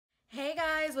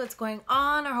guys, what's going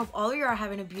on? I hope all of you are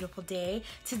having a beautiful day.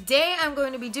 Today I'm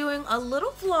going to be doing a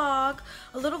little vlog,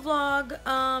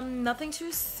 nothing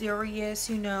too serious,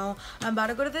 you know. I'm about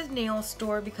to go to the nail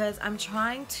store because I'm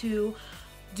trying to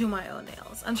do my own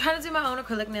nails. I'm trying to do my own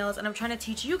acrylic nails, and I'm trying to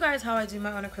teach you guys how I do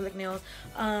my own acrylic nails.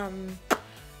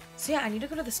 So yeah, I need to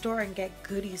go to the store and get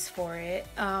goodies for it.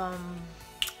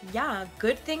 Yeah,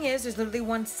 good thing is there's literally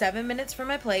one 7 minutes from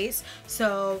my place,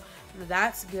 so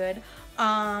that's good.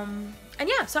 And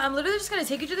yeah, so I'm literally just gonna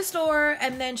take you to the store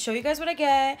and then show you guys what I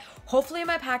get. Hopefully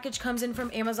my package comes in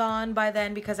from Amazon by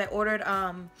then, because I ordered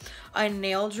a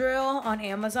nail drill on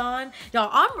Amazon. Y'all,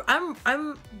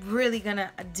 I'm really gonna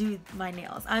do my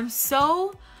nails. I'm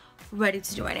so ready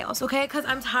to do my nails, okay? Because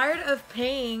I'm tired of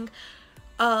paying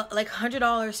like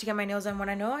 $100 to get my nails done when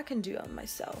I know I can do them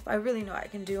myself. I really know I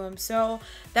can do them. So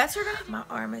that's my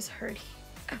arm is hurting.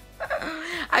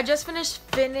 I just finished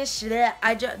it.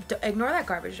 Ignore that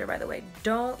garbage there, by the way.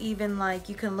 Don't even, like,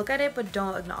 you can look at it but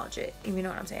don't acknowledge it, if you know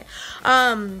what I'm saying.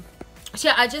 So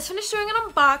yeah, I just finished doing an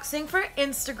unboxing for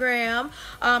Instagram.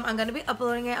 I'm gonna be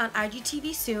uploading it on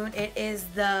IGTV soon. It is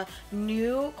the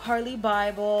new CARLI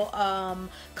BYBEL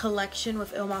collection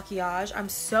with ilmakiage. I'm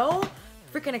so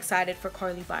freaking excited for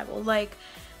CARLI BYBEL. Like,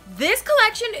 this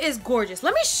collection is gorgeous.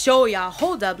 Let me show y'all.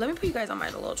 Hold up, let me put you guys on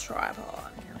my little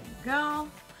tripod. Here we go.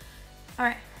 All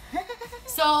right.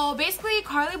 So basically,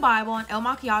 CARLI BYBEL and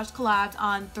ilmakiage collabed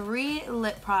on 3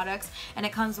 lip products, and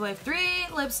it comes with 3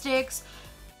 lipsticks,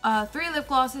 3 lip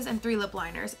glosses, and 3 lip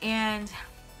liners. And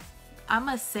I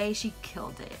must say, she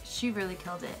killed it. She really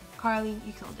killed it. CARLI,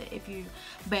 you killed it. If you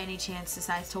by any chance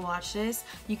decides to watch this,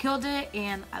 you killed it,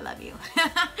 and I love you.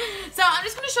 So I'm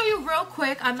just gonna show you real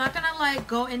quick. I'm not gonna like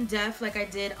go in depth like I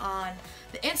did on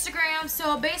the Instagram.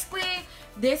 So basically,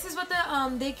 this is what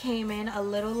the they came in, a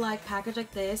little like package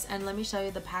like this, and let me show you.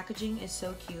 The packaging is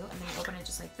so cute, and then you open it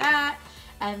just like that,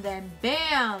 and then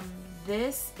bam,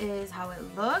 this is how it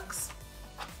looks.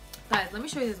 Guys, let me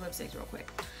show you these lipsticks real quick.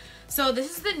 So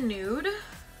this is the nude.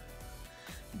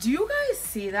 Do you guys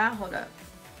see that? Hold up.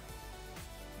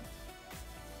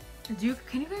 Can you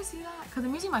guys see that? Because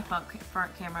I'm using my front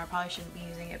camera. I probably shouldn't be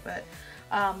using it, but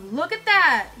look at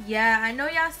that. Yeah, I know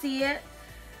y'all see it.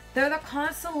 They're the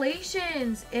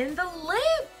constellations in the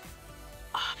lip.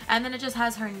 And then it just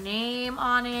has her name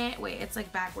on it. Wait, it's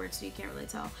like backwards, so you can't really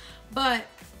tell. But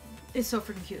it's so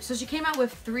freaking cute. So she came out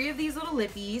with 3 of these little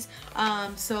lippies.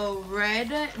 So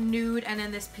red, nude, and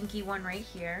then this pinky one right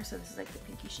here. So this is like the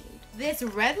pinky shade. This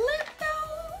red lip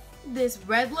though, this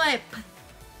red lip,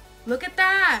 look at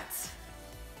that.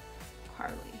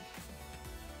 CARLI,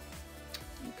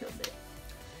 you killed it.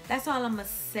 That's all I'm gonna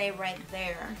say right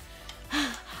there.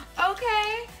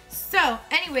 Okay, so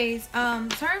anyways,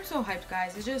 sorry I'm so hyped,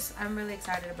 guys. It's just, I'm really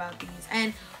excited about these.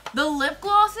 And the lip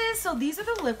glosses, so these are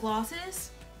the lip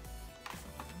glosses.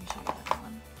 Let me show you that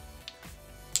one.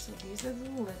 So these are the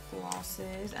lip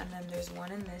glosses, and then there's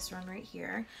one in this one right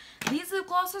here. These lip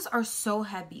glosses are so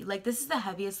heavy. Like, this is the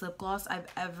heaviest lip gloss I've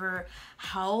ever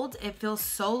held. It feels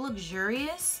so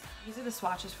luxurious. These are the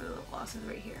swatches for the lip glosses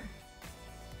right here.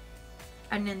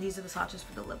 And then these are the swatches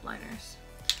for the lip liners.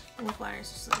 The lip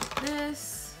liners just like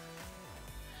this.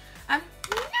 And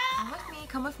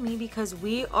come with me because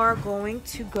we are going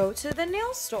to go to the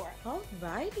nail store.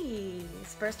 Alrighty,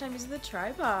 it's first time using the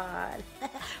tripod.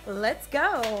 Let's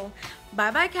go.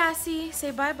 Bye bye, Cassie.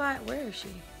 Say bye bye. Where is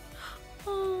she?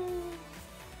 Oh,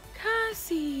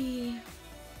 Cassie.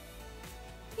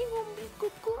 You gonna be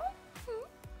good girl?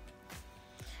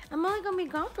 I'm only gonna be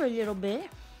gone for a little bit.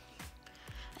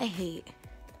 I hate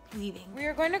leaving. We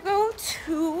are going to go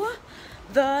to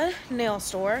the nail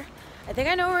store. I think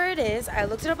I know where it is. I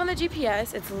looked it up on the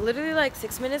GPS. It's literally like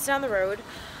 6 minutes down the road.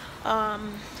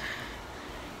 And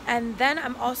then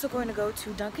I'm also going to go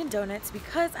to Dunkin' Donuts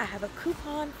because I have a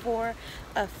coupon for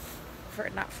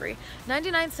not free,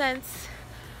 99 cents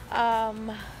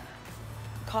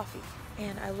coffee.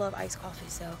 And I love iced coffee,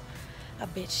 so a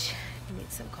bitch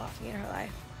needs some coffee in her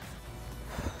life.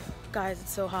 Guys,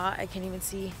 it's so hot. I can't even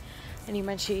see any of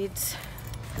my shades.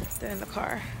 They're in the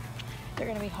car. They're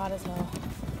gonna be hot as hell.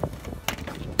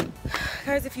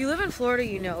 Guys, if you live in Florida,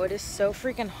 you know it is so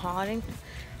freaking hot. I'm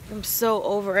so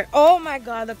over it. Oh my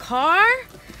god, the car.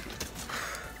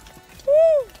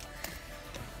 Woo.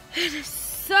 It is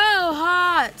so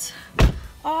hot.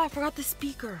 Oh, I forgot the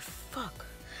speaker. Fuck.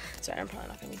 Sorry, I'm probably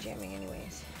not gonna be jamming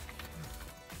anyways.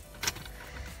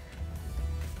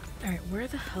 Alright, where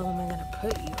the hell am I gonna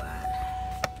put you at?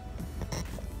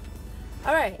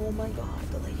 Alright. Oh my god,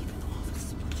 the lady from the office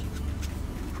is watching me.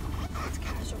 It's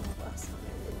casual bus.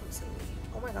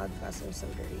 Oh my god, the buses are so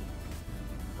dirty.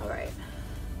 Alright.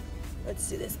 Let's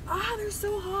do this. Ah, they're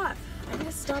so hot. I'm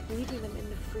gonna stop leaving them in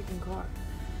the freaking car.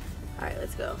 All right,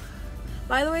 let's go.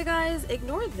 By the way, guys,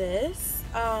 ignore this.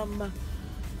 I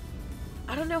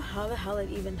don't know how the hell it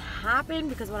even happened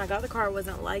because when I got the car it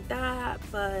wasn't like that,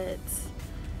 but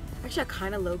actually I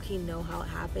kind of low-key know how it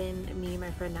happened. Me and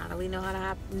my friend Natalie know how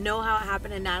it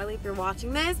happened. And Natalie, if you're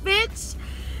watching this, bitch,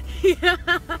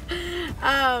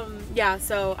 yeah,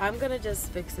 so I'm gonna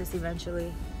just fix this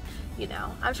eventually. You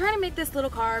know, I'm trying to make this little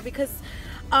car because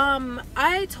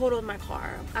I totaled my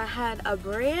car. I had a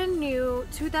brand new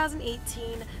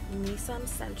 2018 Nissan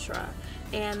Sentra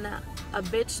and a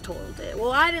bitch totaled it.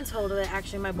 Well, I didn't total it,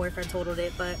 actually my boyfriend totaled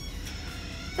it, but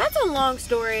that's a long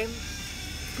story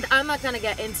I'm not gonna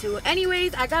get into.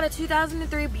 Anyways, I got a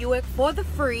 2003 Buick for the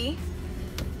free.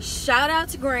 Shout out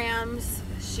to Grams,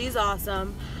 she's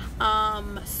awesome.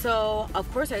 So of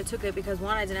course I took it because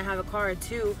one, I didn't have a car,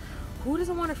 two, who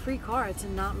doesn't want a free car to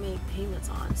not make payments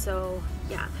on? So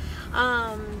yeah.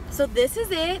 So this is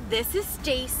it. This is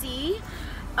Stacy.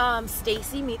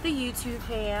 Stacy, meet the YouTube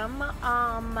fam.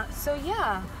 So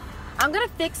yeah, I'm gonna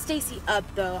fix Stacy up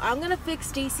though. I'm gonna fix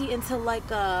Stacy into like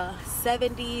a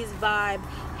 70s vibe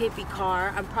hippie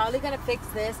car. I'm probably gonna fix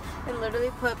this and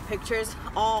literally put pictures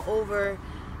all over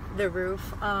the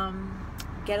roof.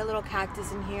 Get a little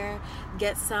cactus in here.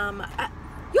 Get some.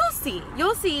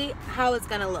 You'll see how it's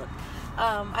gonna look.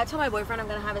 I told my boyfriend I'm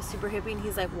gonna have it super hippie and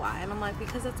he's like, why? And I'm like,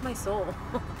 because that's my soul.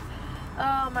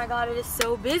 Oh my god, it is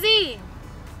so busy.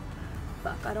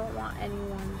 Fuck, I don't want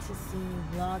anyone to see me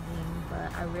vlogging,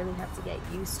 but I really have to get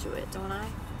used to it, don't I?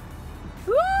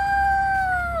 Woo!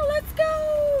 Let's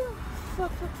go!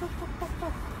 Fuck, fuck, fuck, fuck, fuck,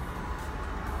 fuck.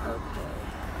 Okay.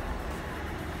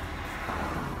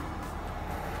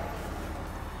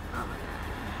 Oh my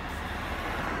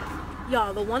god.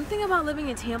 Y'all, the one thing about living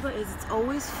in Tampa is it's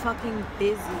always fucking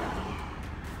busy.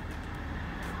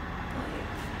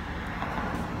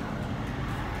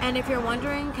 And if you're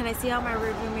wondering, can I see out my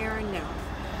rearview mirror? No,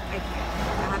 I can't.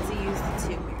 I have to use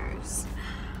the 2 mirrors.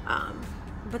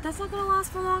 But that's not gonna last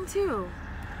for long too.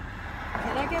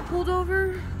 Can I get pulled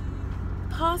over?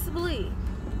 Possibly.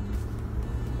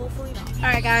 Hopefully not. All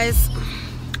right, guys,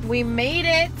 we made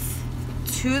it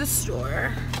to the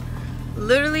store.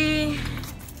 Literally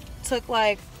took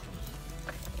like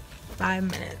 5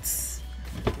 minutes.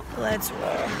 Let's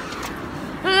roll.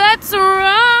 Let's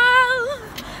roll.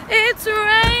 It's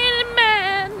raining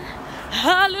men.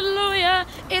 Hallelujah.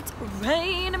 It's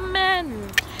raining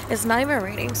men. It's not even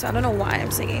raining, so I don't know why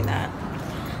I'm singing that.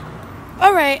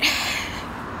 All right.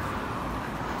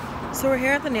 So we're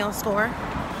here at the nail store.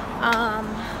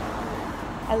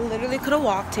 I literally could have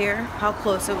walked here, how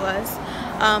close it was.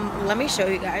 Let me show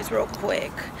you guys real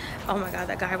quick. Oh my god,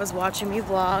 that guy was watching me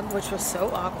vlog, which was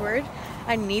so awkward.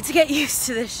 I need to get used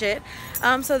to this shit.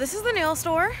 So this is the nail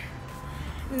store.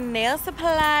 Nail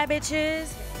supply,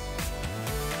 bitches.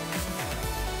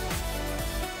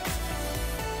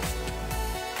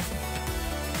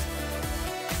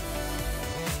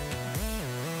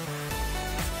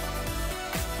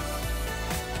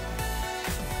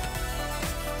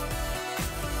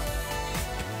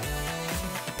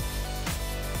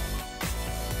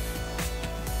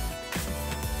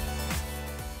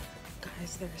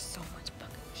 Guys, there's so much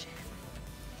fucking shit.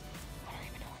 I don't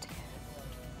even know what to get.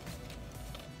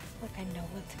 Like, I know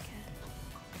what to get,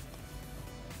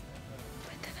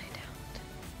 but then I don't.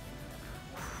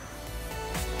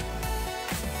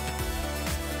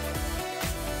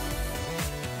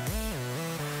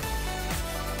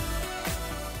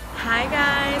 Hi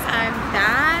guys, I'm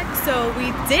back. So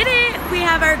we did it. We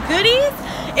have our goodies.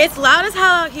 It's loud as hell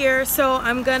out here, so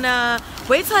I'm gonna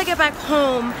wait till I get back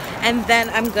home and then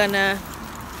I'm gonna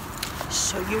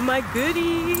show you my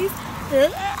goodies.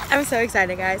 I'm so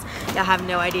excited, guys. Y'all have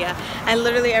no idea. And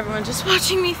literally everyone's just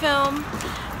watching me film.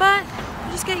 But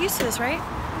you just get used to this, right?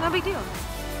 No big deal.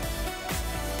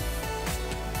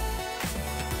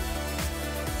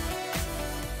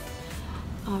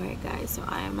 Alright, guys. So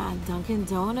I am at Dunkin'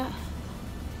 Donuts.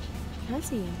 Can I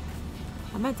see you?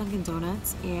 I'm at Dunkin'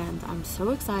 Donuts and I'm so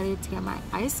excited to get my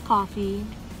iced coffee.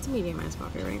 It's a medium iced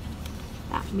coffee, right?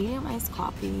 Yeah, medium iced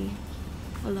coffee.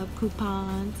 I love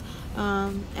coupons.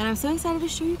 And I'm so excited to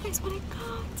show you guys what I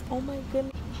got. Oh my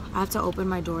goodness. I have to open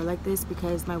my door like this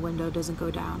because my window doesn't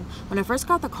go down. When I first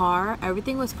got the car,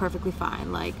 everything was perfectly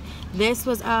fine. Like, this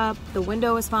was up, the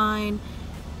window was fine.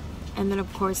 And then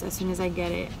of course, as soon as I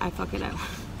get it, I fuck it up.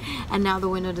 And now the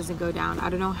window doesn't go down. I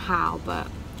don't know how, but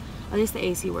at least the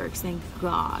AC works, thank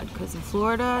God. Because in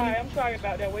Florida... Hi, I'm sorry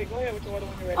about that. Wait, go ahead with your order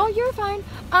when you're ready. Oh, you're fine.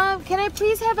 Can I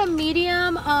please have a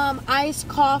medium iced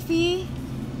coffee?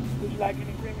 Would you like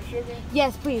any cream and sugar?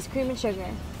 Yes, please. Cream and sugar.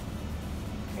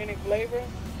 Any flavor?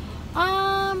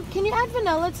 Can you add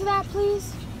vanilla to that,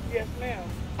 please? Yes, ma'am.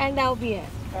 And that'll be it.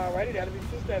 Alrighty, that'll be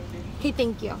 $2.70. Okay,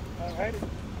 thank you. Alrighty.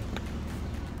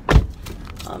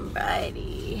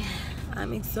 Alrighty.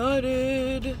 I'm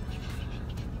excited.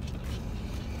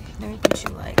 Let me put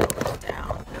you like a little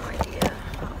down. No idea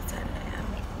how excited I am.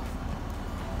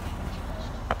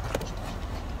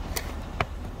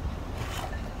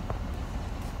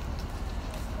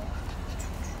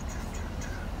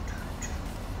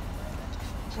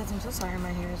 Guys, I'm so sorry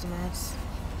my hair is a mess.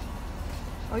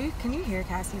 Oh, can you hear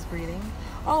Cassie's breathing?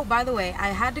 Oh, by the way, I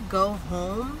had to go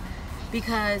home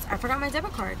because I forgot my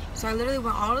debit card. So I literally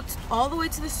went all the way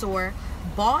to the store,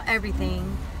 bought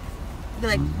everything,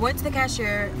 like went to the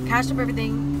cashier, cashed up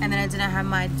everything, and then I didn't have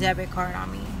my debit card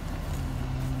on me.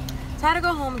 So I had to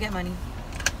go home and get money.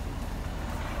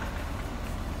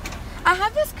 I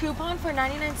have this coupon for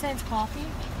 99-cent coffee.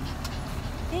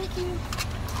 Thank you.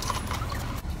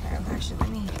 Alright, actually, let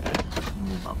me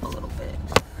move up a little bit.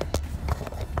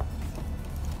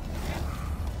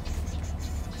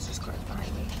 It's just cars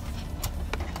behind me.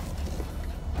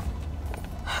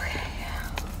 Okay.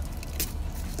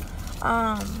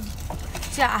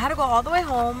 So yeah, I had to go all the way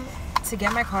home to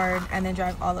get my card and then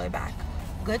drive all the way back.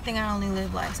 Good thing I only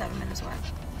live like 7 minutes away.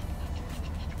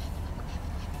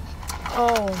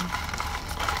 Oh,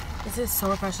 this is so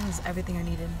refreshing. This is everything I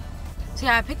needed. So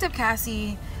yeah, I picked up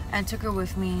Cassie and took her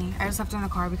with me. I just left her in the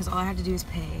car because all I had to do is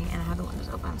pay and I had the windows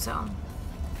open. So, all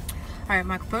right,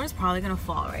 my phone is probably gonna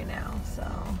fall right now. So,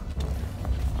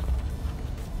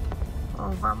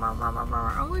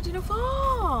 oh, it didn't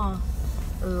fall.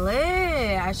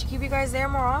 Lit. I should keep you guys there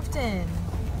more often.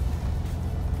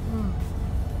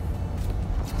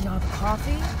 Y'all, the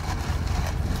coffee.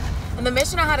 And the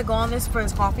mission I had to go on this for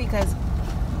this coffee because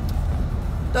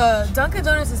the Dunkin'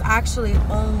 Donuts is actually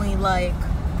only like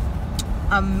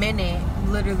a minute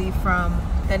literally from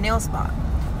the nail spot,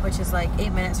 which is like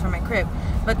 8 minutes from my crib.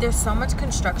 But there's so much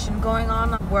construction going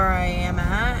on where I am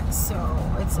at, so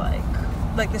it's like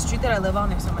the street that I live on,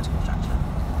 there's so much construction.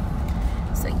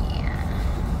 So yeah,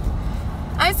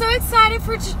 I'm so excited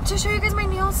to show you guys my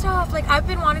nail stuff. Like, I've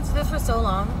been wanting to do this for so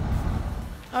long.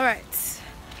 All right,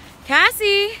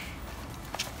 Cassie,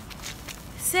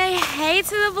 say hey to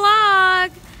the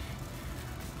vlog.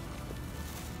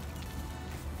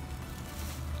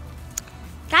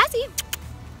 Cassie.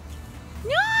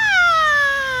 No!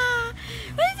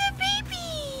 What is it,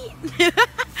 baby?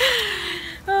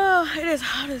 Oh, it is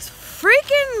hot as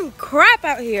freaking crap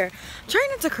out here. I'm trying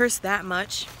not to curse that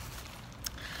much.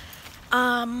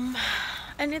 And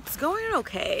it's going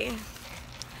okay.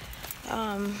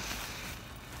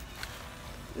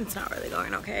 It's not really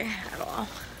going okay at all.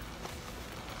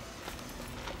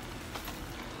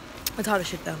 It's hot as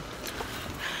shit though.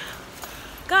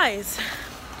 Guys,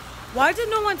 why did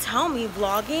no one tell me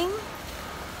vlogging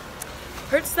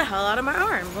hurts the hell out of my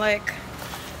arm? Like,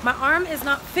 my arm is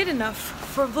not fit enough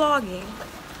for vlogging.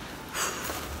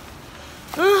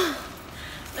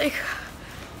 Like,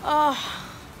 oh,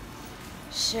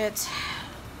 shit.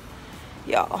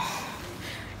 Y'all,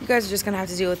 you guys are just gonna have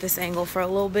to deal with this angle for a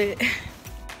little bit.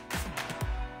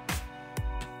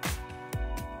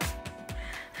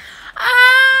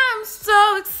 I'm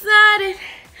so excited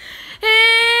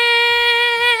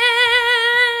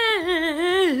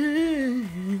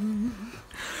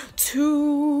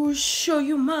to show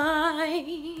you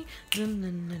my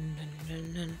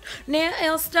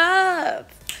nail stuff.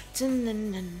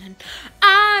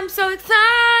 I'm so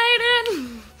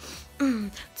excited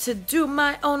to do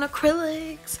my own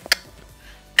acrylics.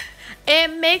 It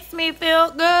makes me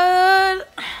feel good,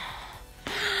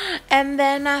 and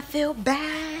then I feel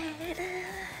bad,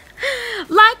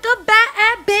 like a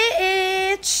bad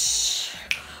bitch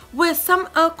with some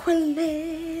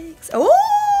acrylics.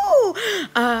 Oh,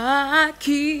 I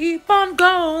keep on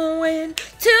going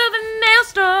to the nail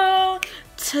store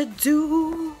to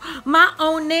do my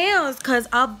own nails, cause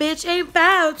a bitch ain't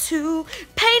about to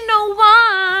pay no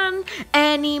one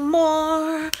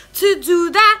anymore to do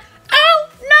that. Oh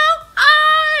no,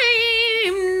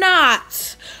 I'm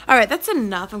not. All right, that's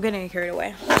enough. I'm getting carried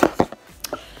away.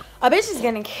 A bitch is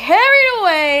getting carried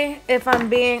away, if I'm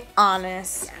being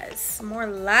honest. Yes, more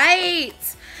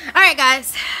light. All right,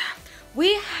 guys.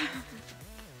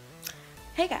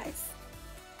 Hey guys,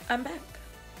 I'm back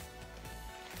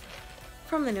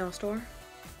from the nail store.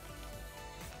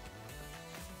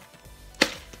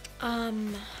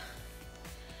 And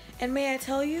may I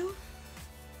tell you,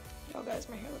 oh guys,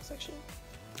 my hair looks like shit.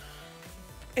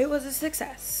 It was a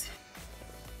success.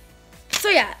 So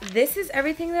yeah, this is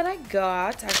everything that I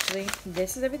got. Actually,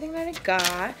 this is everything that I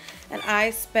got, and I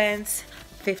spent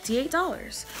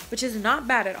 $58, which is not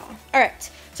bad at all. All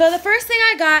right, so the first thing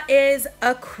I got is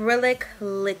acrylic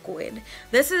liquid.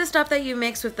 This is the stuff that you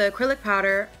mix with the acrylic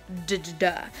powder.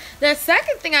 The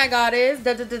second thing I got is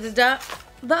the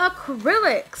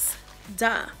acrylics.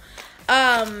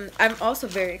 I'm also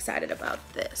very excited about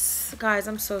this. Guys,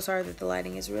 I'm so sorry that the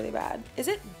lighting is really bad. Is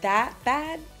it that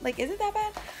bad? Like, is it that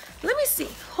bad? Let me see.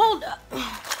 Hold up.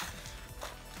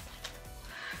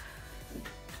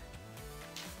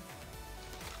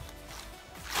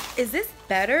 Is this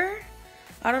better?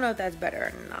 I don't know if that's better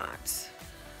or not.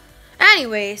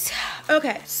 Anyways,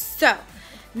 okay, so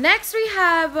next we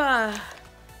have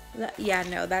yeah,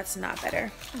 no, that's not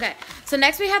better. Okay, so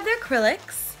next we have the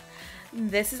acrylics.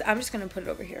 This is, I'm just gonna put it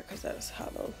over here because that's how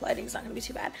the lighting's not gonna be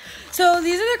too bad. So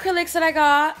these are the acrylics that I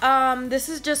got. This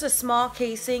is just a small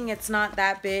casing. It's not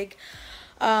that big.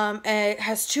 It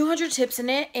has 200 tips in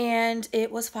it, and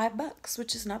it was $5,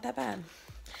 which is not that bad.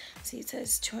 See, it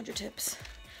says 200 tips.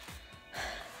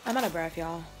 I'm out of breath,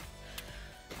 y'all.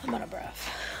 I'm out of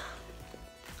breath.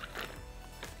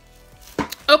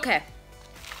 Okay.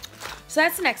 So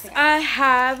that's the next thing. I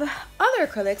have other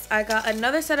acrylics. I got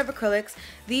another set of acrylics.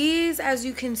 These, as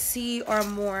you can see, are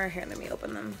more. Here, let me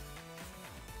open them.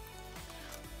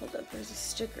 Hold up, there's a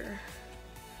sticker.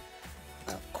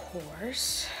 Of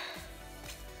course.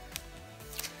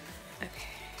 Okay.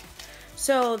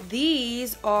 So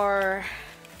these are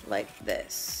like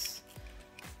this.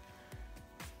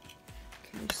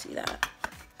 Can you see that?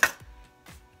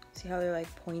 See how they're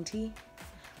like pointy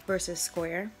versus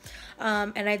square?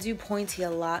 And I do pointy a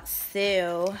lot,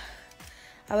 so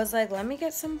I was like, let me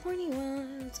get some pointy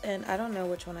ones. And I don't know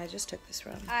which one I just took this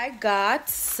from. I got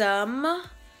some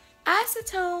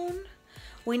acetone.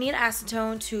 We need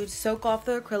acetone to soak off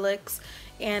the acrylics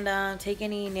and take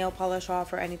any nail polish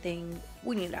off or anything.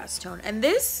 We need acetone. And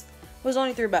this was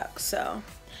only $3, so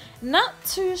not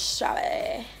too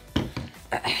shabby.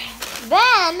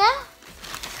 Then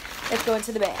let's go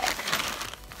into the bag.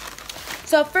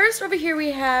 So first over here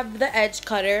we have the edge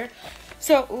cutter.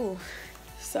 So, ooh,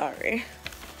 sorry.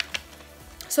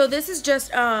 So this is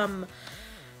just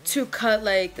to cut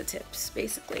like the tips,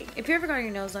 basically. If you ever got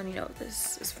your nails done, you know what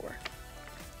this is for.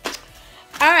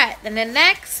 Alright, and then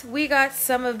next we got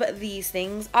some of these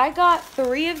things. I got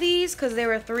 3 of these because they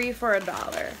were 3 for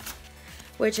 $1,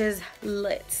 which is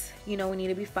lit. You know, we need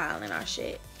to be filing our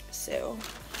shit. So,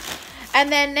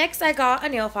 and then next I got a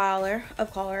nail filer,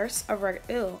 of course.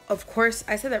 Of course,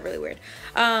 I said that really weird.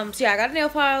 So yeah, I got a nail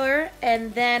filer,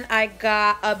 and then I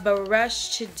got a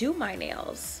brush to do my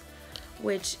nails,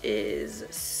 which is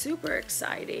super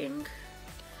exciting.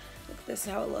 Look, this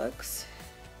is how it looks.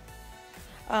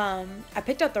 I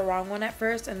picked out the wrong one at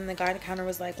first, and then the guy at the counter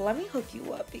was like, let me hook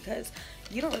you up because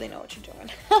you don't really know what you're doing.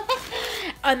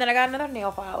 And then I got another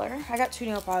nail filer. I got 2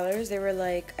 nail filers. They were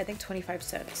like, I think 25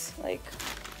 cents. Like,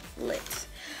 lit.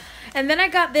 And then I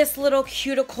got this little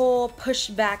cuticle push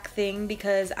back thing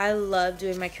because I love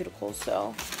doing my cuticles,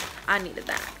 so I needed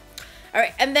that.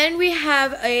 Alright, and then we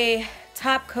have a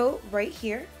top coat right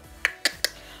here.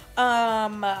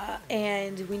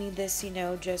 And we need this, you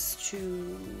know, just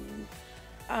to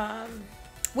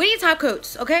we need top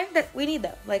coats, okay? We need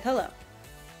them. Like, hello.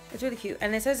 It's really cute.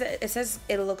 And it says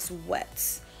it looks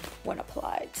wet when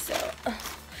applied. So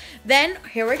then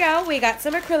here we go. We got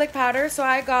some acrylic powder. So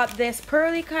I got this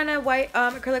pearly kind of white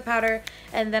acrylic powder,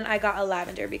 and then I got a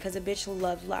lavender because a bitch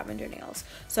loves lavender nails.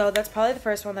 So that's probably the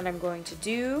first one that I'm going to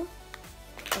do.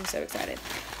 I'm so excited.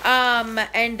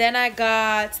 And then I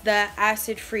got the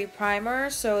acid-free primer.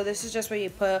 So this is just what you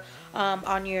put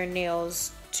on your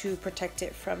nails to protect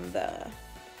it from the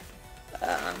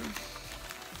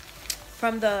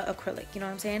acrylic, you know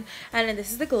what I'm saying? And then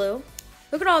this is the glue.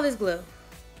 Look at all this glue.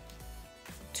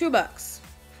 $2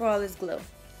 for all this glue.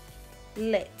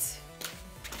 Lit.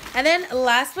 And then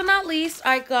last but not least,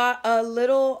 I got a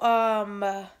little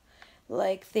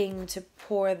like thing to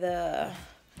pour the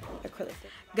acrylic.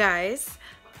 Guys,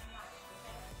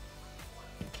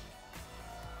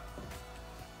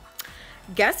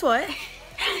 guess what?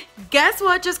 Guess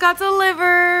what just got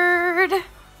delivered?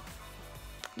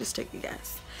 Just take a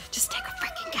guess. Just take a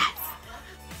freaking guess.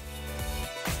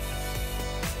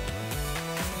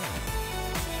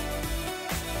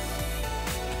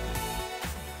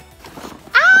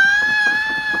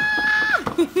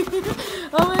 Ah!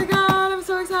 Oh my god, I'm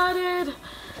so excited.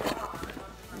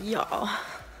 Y'all.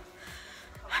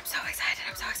 I'm so excited.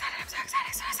 I'm so excited. I'm so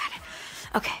excited. So excited.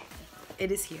 Okay,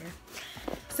 it is here.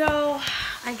 So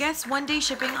I guess one-day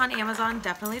shipping on Amazon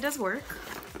definitely does work.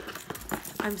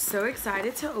 I'm so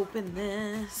excited to open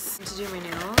this. To do my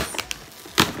nails.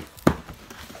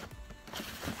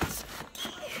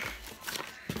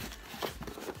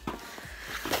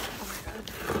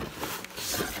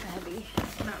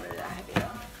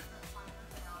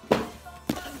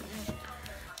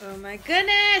 my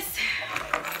goodness.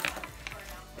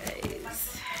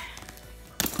 Guys.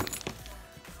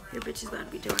 Your bitch is about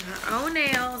to be doing her own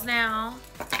nails now.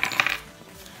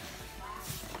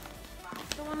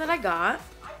 The one that I got.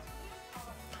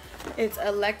 It's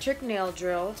electric nail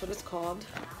drill. That's what it's called.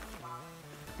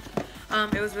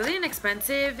 It was really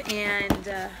inexpensive, and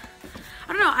I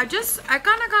don't know. I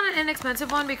kind of got an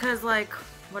inexpensive one because, like,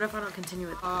 what if I don't continue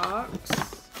with box?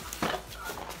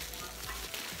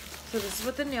 So this is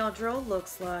what the nail drill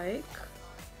looks like.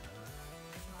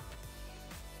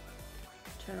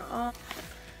 Turn it off.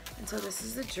 And so this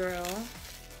is the drill.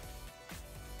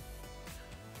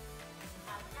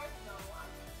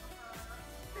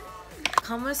 It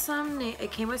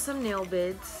came with some nail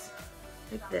bits,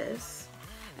 like this.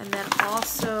 And then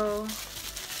also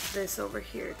this over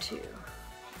here too,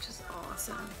 which is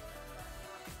awesome.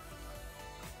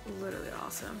 Literally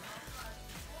awesome.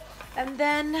 And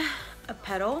then a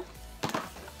petal.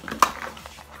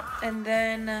 And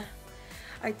then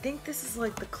I think this is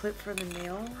like the clip for the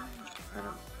nail.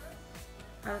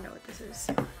 I don't know what this is.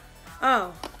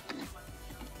 Oh.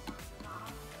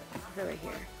 Put it right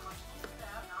here.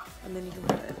 And then you can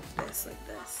put it this, like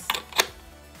this.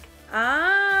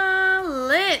 Ah,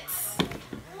 lit!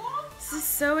 This is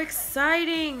so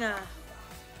exciting! Ah,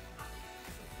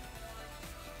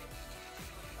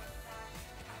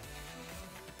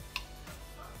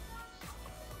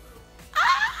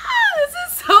 this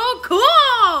is so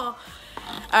cool!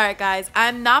 Alright guys,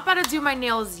 I'm not about to do my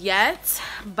nails yet,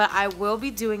 but I will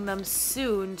be doing them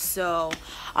soon, so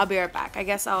I'll be right back. I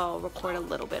guess I'll record a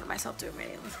little bit of myself doing my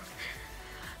nails.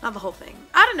 Not the whole thing.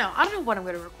 I don't know what I'm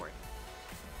going to record.